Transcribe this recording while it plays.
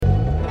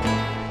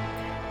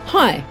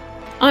Hi,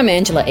 I'm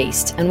Angela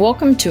East, and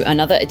welcome to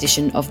another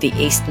edition of the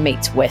East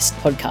Meets West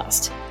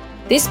podcast.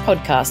 This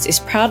podcast is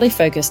proudly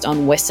focused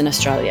on Western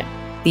Australia,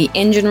 the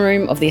engine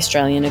room of the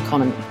Australian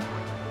economy.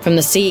 From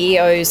the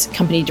CEOs,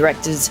 company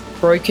directors,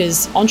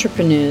 brokers,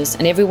 entrepreneurs,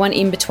 and everyone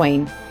in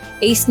between,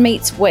 East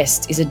Meets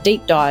West is a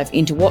deep dive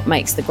into what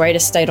makes the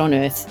greatest state on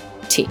earth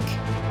tick.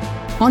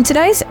 On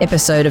today's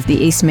episode of the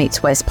East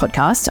Meets West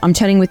podcast, I'm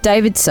chatting with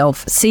David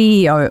Self,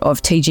 CEO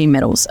of TG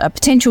Metals, a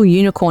potential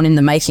unicorn in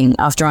the making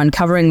after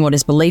uncovering what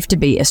is believed to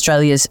be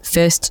Australia's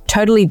first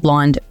totally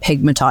blind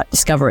pegmatite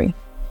discovery.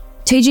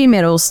 TG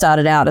Metals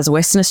started out as a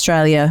Western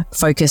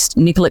Australia-focused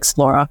nickel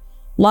explorer,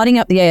 lighting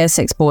up the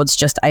ASX boards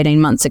just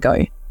 18 months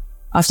ago.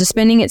 After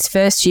spending its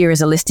first year as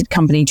a listed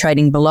company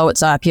trading below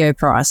its IPO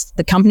price,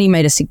 the company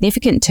made a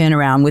significant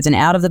turnaround with an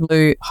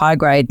out-of-the-blue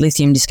high-grade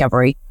lithium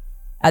discovery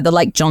at the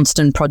Lake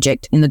Johnston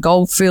project in the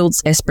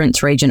Goldfields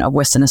Esperance region of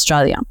Western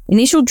Australia.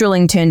 Initial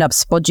drilling turned up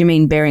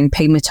spodumene-bearing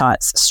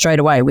pegmatites straight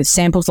away, with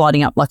samples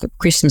lighting up like a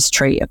Christmas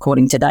tree,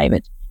 according to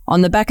David.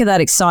 On the back of that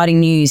exciting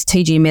news,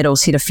 TG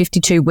Metals hit a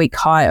 52-week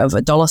high of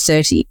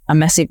 $1.30, a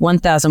massive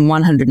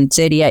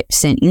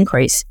 1,138%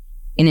 increase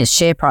in its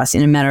share price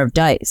in a matter of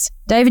days.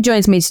 David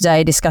joins me today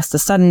to discuss the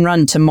sudden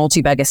run to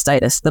multi-bagger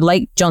status, the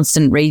Lake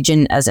Johnston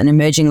region as an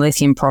emerging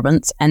lithium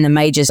province, and the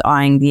majors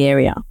eyeing the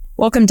area.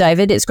 Welcome,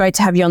 David. It's great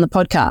to have you on the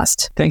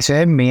podcast. Thanks for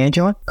having me,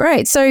 Angela.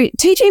 Great. So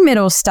TG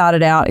Metals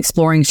started out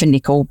exploring for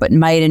nickel, but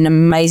made an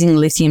amazing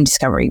lithium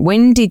discovery.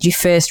 When did you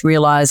first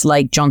realise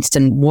Lake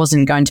Johnston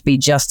wasn't going to be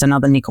just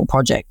another nickel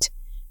project?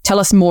 Tell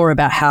us more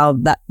about how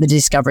the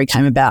discovery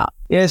came about.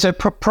 Yeah, so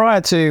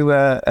prior to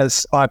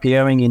us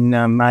IPOing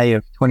in May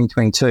of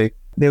 2022,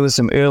 there was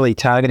some early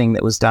targeting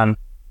that was done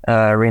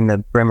in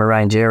the Bremer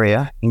Range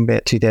area in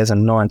about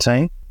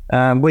 2019.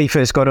 We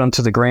first got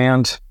onto the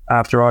ground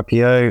after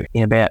IPO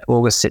in about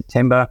August,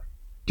 September,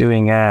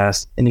 doing our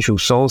initial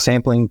soil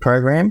sampling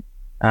program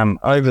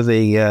over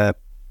the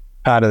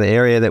part of the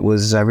area that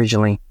was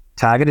originally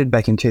targeted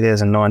back in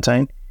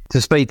 2019.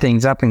 To speed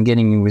things up and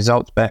getting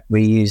results back,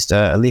 we used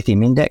a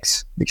lithium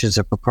index, which is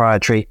a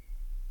proprietary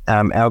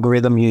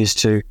algorithm used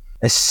to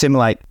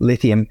assimilate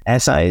lithium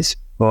assays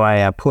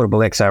by Portable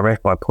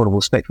XRF, by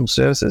Portable Spectral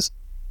Services.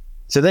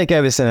 So that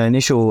gave us an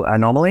initial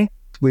anomaly.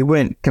 We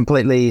weren't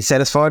completely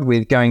satisfied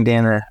with going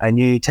down a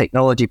new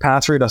technology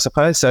path route, I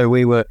suppose. So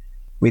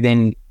we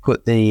then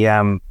put the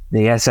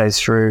assays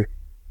through,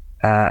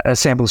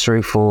 samples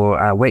through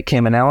for wet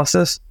chem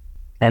analysis,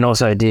 and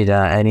also did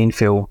an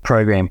infill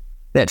program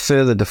that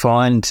further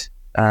defined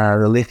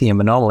the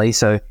lithium anomaly.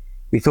 So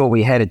we thought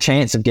we had a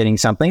chance of getting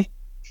something,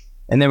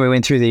 and then we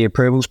went through the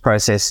approvals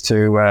process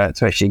to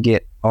actually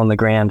get on the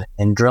ground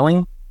and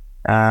drilling,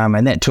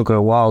 and that took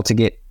a while to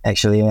get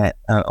actually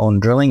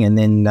on drilling, and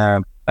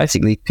then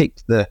basically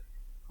picked the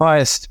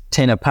highest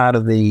tenor part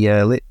of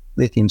the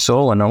lithium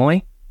soil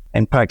anomaly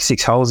and poked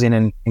 6 holes in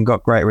and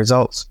got great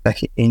results back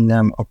in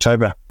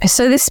October.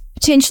 So this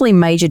potentially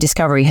major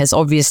discovery has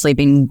obviously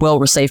been well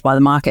received by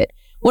the market.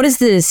 What is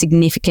the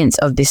significance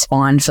of this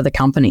find for the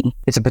company?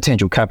 It's a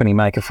potential company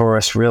maker for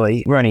us,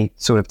 really. We're only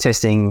sort of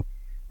testing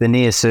the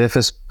near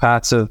surface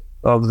parts of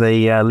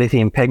the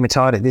lithium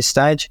pegmatite at this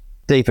stage.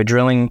 Deeper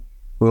drilling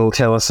will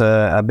tell us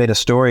a better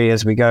story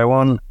as we go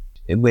on.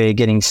 We're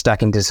getting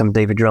stuck into some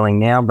deeper drilling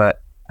now,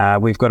 but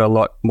we've got a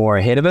lot more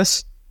ahead of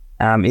us.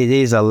 It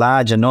is a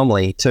large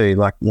anomaly too.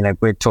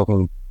 We're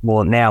talking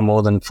more than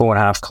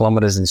 4.5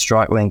 kilometres in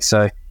strike length.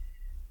 So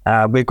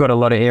we've got a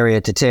lot of area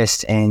to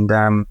test, and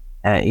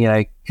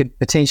could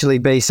potentially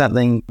be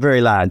something very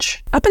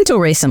large. Up until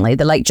recently,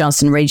 the Lake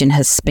Johnston region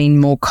has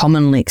been more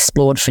commonly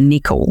explored for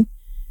nickel.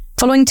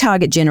 Following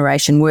target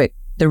generation work,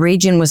 the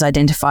region was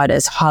identified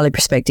as highly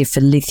prospective for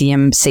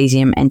lithium,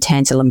 cesium, and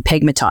tantalum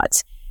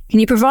pegmatites. Can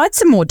you provide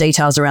some more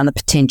details around the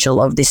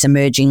potential of this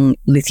emerging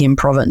lithium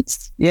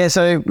province? Yeah,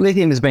 so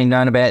lithium has been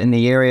known about in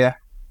the area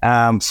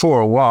for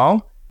a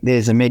while.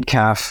 There's a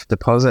Metcalfe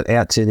deposit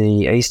out to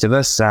the east of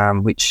us,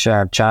 which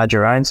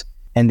Charger owns.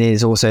 And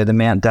there's also the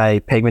Mount Day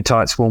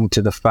pegmatite swarm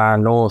to the far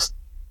north,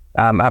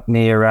 up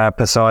near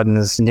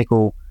Poseidon's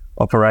nickel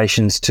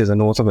operations to the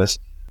north of us.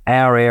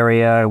 Our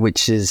area,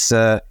 which is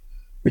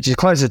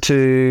closer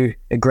to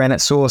a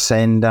granite source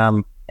and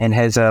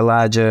has a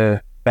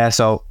larger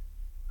basalt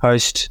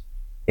host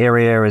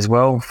area as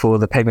well for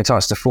the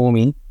pegmatites to form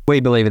in. We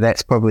believe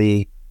this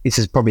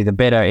is probably the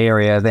better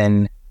area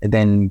than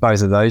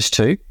both of those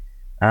two.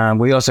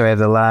 We also have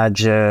the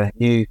large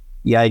new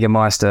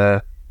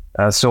Jägermeister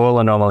soil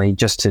anomaly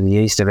just to the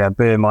east of our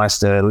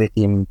Burmeister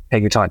lithium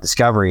pegmatite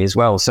discovery as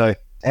well. So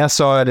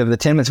outside of the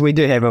tenements, we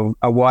do have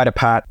a wider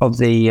part of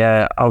the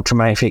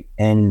ultramafic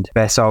and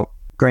basalt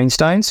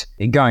greenstones.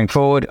 Going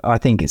forward, I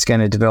think it's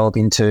going to develop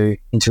into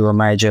a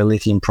major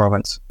lithium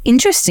province.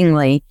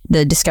 Interestingly,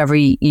 the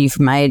discovery you've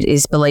made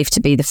is believed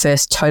to be the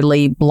first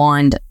totally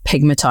blind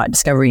pegmatite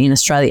discovery in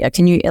Australia.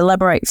 Can you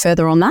elaborate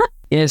further on that?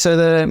 Yeah, so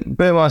the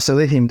Burmeister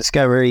lithium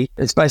discovery,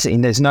 it's basically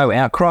there's no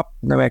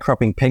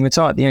outcropping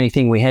pegmatite. The only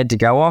thing we had to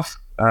go off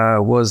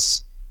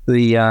was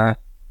the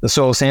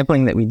soil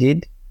sampling that we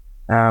did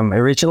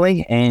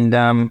originally,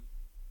 and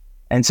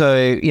And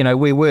so,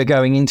 we were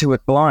going into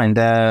it blind.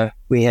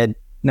 We had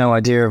no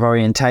idea of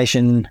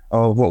orientation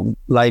of what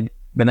lay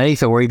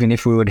beneath, or even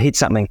if we would hit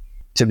something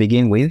to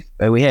begin with.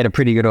 We had a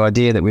pretty good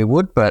idea that we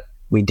would, but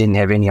we didn't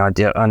have any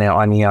idea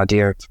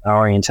of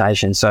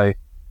orientation. So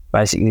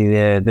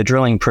basically the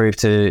drilling proved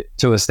to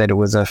us that it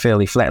was a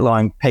fairly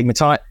flat-lying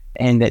pegmatite,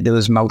 and that there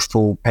was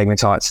multiple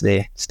pegmatites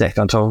there stacked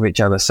on top of each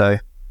other. So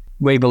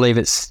we believe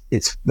it's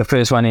the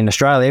first one in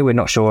Australia. We're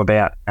not sure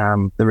about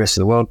the rest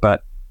of the world,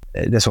 but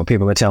that's what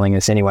people are telling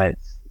us anyway.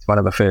 It's one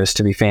of the first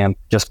to be found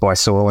just by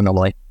soil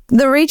anomaly.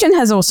 The region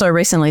has also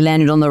recently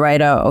landed on the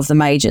radar of the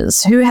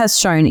majors. Who has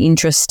shown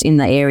interest in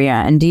the area,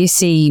 and do you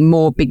see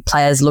more big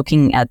players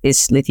looking at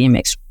this lithium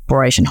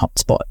exploration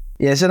hotspot?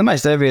 Yeah, so the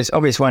most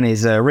obvious one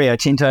is Rio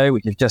Tinto,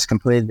 which have just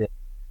completed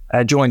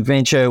a joint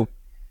venture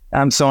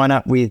sign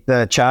up with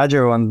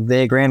Charger on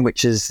their ground,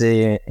 which is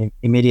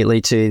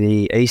immediately to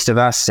the east of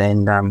us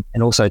and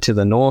also to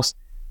the north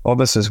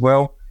of us as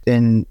well.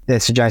 And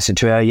that's adjacent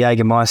to our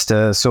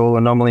Jägermeister soil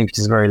anomaly, which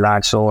is a very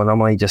large soil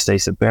anomaly just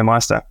east of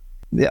Burmeister.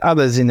 The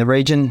others in the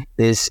region,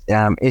 there's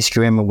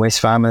SQM and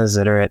Wesfarmers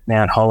that are at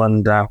Mount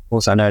Holland,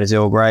 also known as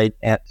Earl Grey,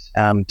 out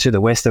to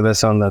the west of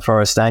us on the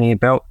Forestania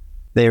belt.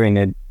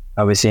 They're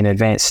obviously in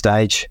advanced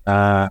stage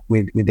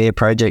with their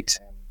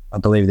project. I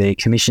believe they're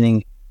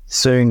commissioning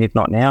soon, if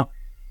not now,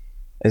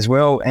 as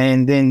well.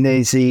 And then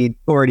there's the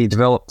already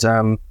developed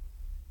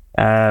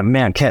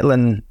Mount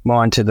Catlin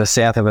mine to the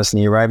south of us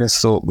near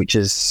Ravensthorpe, which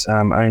is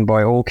owned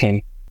by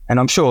Allkem. And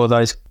I'm sure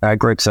those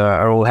groups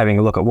are all having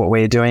a look at what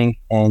we're doing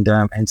and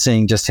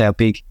seeing just how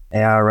big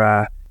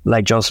our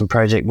Lake Johnson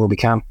project will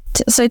become.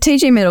 So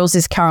TG Metals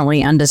is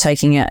currently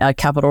undertaking a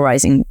capital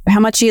raising.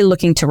 How much are you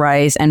looking to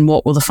raise, and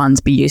what will the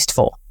funds be used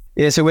for?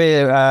 Yeah, so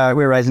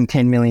we're raising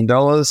 $10 million,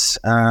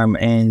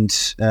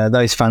 and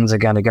those funds are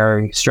going to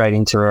go straight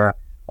into our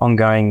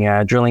ongoing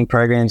drilling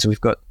programs. We've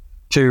got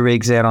 2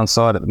 rigs out on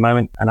site at the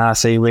moment, an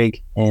RC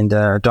rig and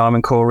a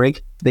diamond core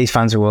rig. These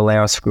funds will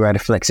allow us greater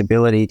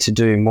flexibility to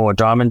do more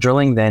diamond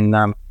drilling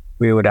than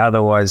we would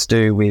otherwise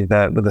do with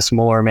a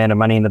smaller amount of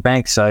money in the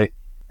bank. So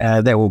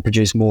that will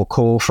produce more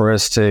core for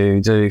us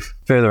to do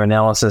further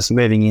analysis,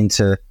 moving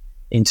into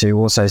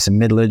also some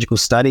metallurgical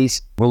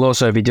studies. We'll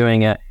also be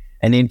doing an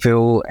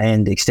infill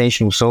and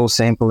extensional soil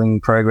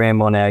sampling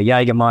program on our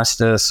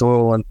Jägermeister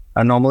soil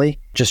anomaly,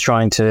 just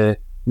trying to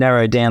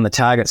narrow down the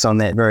targets on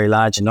that very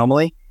large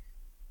anomaly,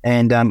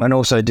 and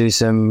also do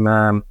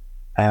some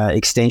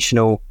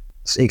extensional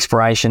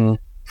exploration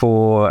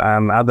for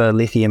other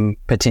lithium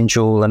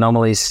potential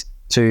anomalies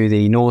to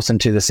the north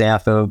and to the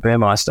south of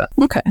Burmeister.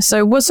 Okay,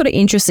 so what sort of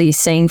interest are you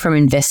seeing from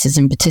investors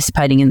in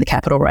participating in the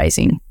capital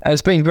raising?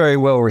 It's been very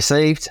well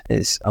received.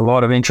 There's a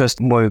lot of interest.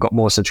 We've got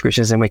more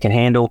subscriptions than we can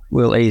handle.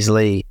 We'll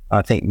easily,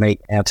 I think,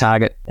 meet our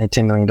target at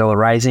 $10 million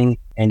raising,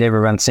 and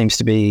everyone seems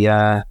to be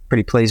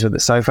pretty pleased with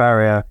it so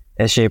far.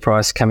 Our share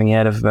price coming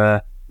out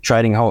of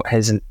trading halt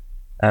hasn't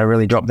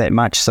really dropped that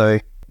much, so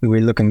we're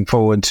looking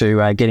forward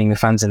to getting the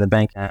funds in the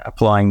bank,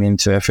 applying them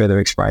to our further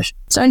exploration.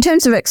 So in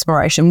terms of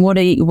exploration, what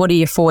are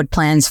your forward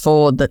plans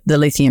for the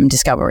lithium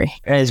discovery?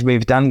 As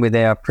we've done with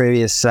our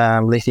previous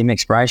lithium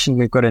exploration,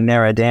 we've got to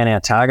narrow down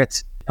our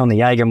targets on the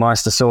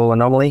Jägermeister soil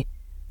anomaly,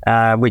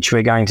 which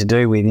we're going to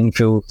do with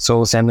infill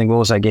soil sampling. We're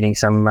also getting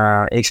some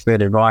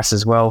expert advice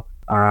as well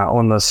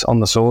on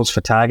the soils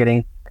for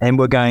targeting. And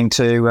we're going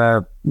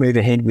to move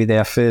ahead with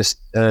our first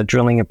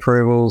drilling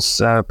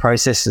approvals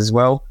process as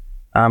well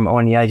on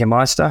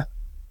Jägermeister.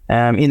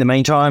 In the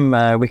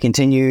meantime, we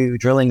continue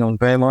drilling on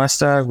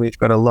Burmeister. We've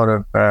got a lot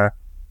of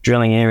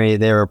drilling area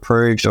there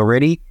approved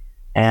already,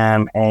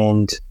 and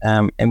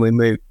we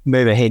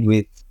move ahead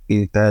with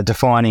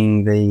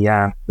defining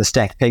the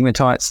stacked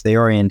pegmatites, the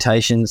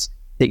orientations,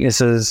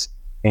 thicknesses,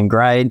 and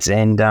grades,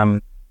 and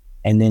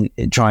then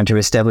trying to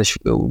establish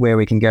where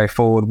we can go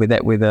forward with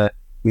that with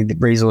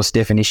resource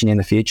definition in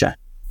the future.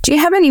 Do you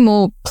have any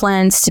more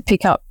plans to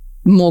pick up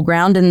more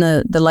ground in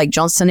the Lake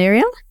Johnson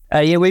area?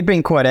 Yeah, we've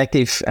been quite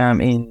active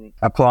in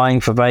applying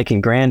for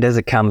vacant ground as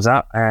it comes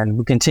up, and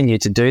we'll continue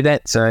to do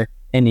that. So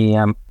any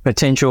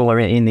potential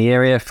in the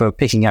area for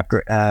picking up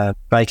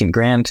vacant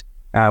ground,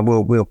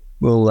 we'll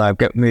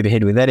move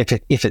ahead with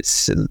that if it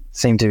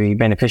seemed to be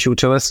beneficial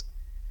to us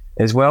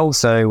as well.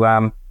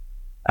 So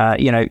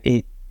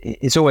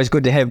it's always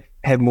good to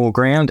have more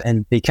ground,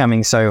 and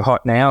becoming so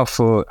hot now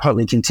for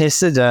hotly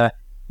contested,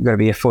 you've got to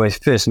be a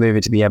first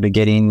mover to be able to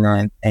get in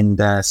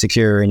and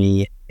secure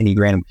any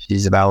ground which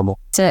is available.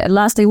 So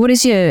lastly, what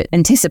is your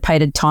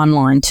anticipated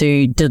timeline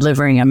to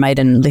delivering a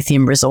maiden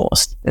lithium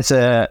resource? It's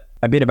a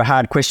bit of a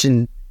hard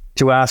question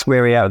to ask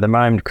where we are at the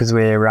moment, because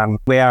we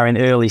are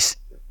in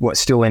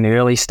still in the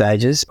early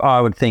stages. I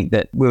would think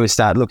that we would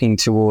start looking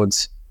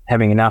towards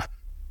having enough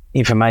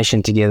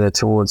information together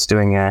towards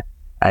doing a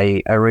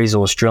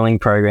resource drilling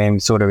program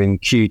sort of in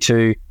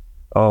Q2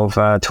 of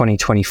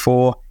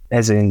 2024,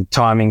 as in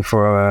timing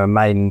for a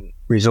maiden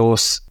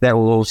resource. That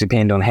will all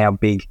depend on how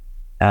big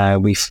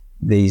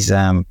these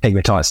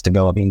pegmatites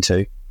develop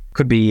into.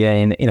 Could be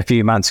in a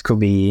few months, could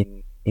be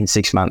in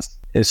 6 months.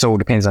 It all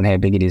depends on how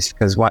big it is,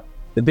 because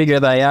the bigger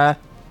they are,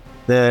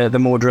 the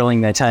more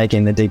drilling they take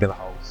and the deeper the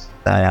holes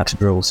they are to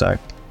drill. So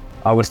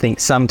I would think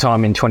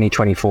sometime in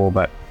 2024,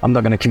 but I'm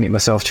not going to commit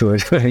myself to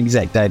an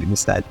exact date at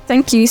this stage.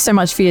 Thank you so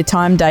much for your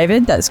time,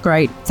 David. That's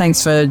great.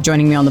 Thanks for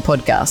joining me on the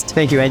podcast.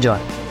 Thank you, Angela.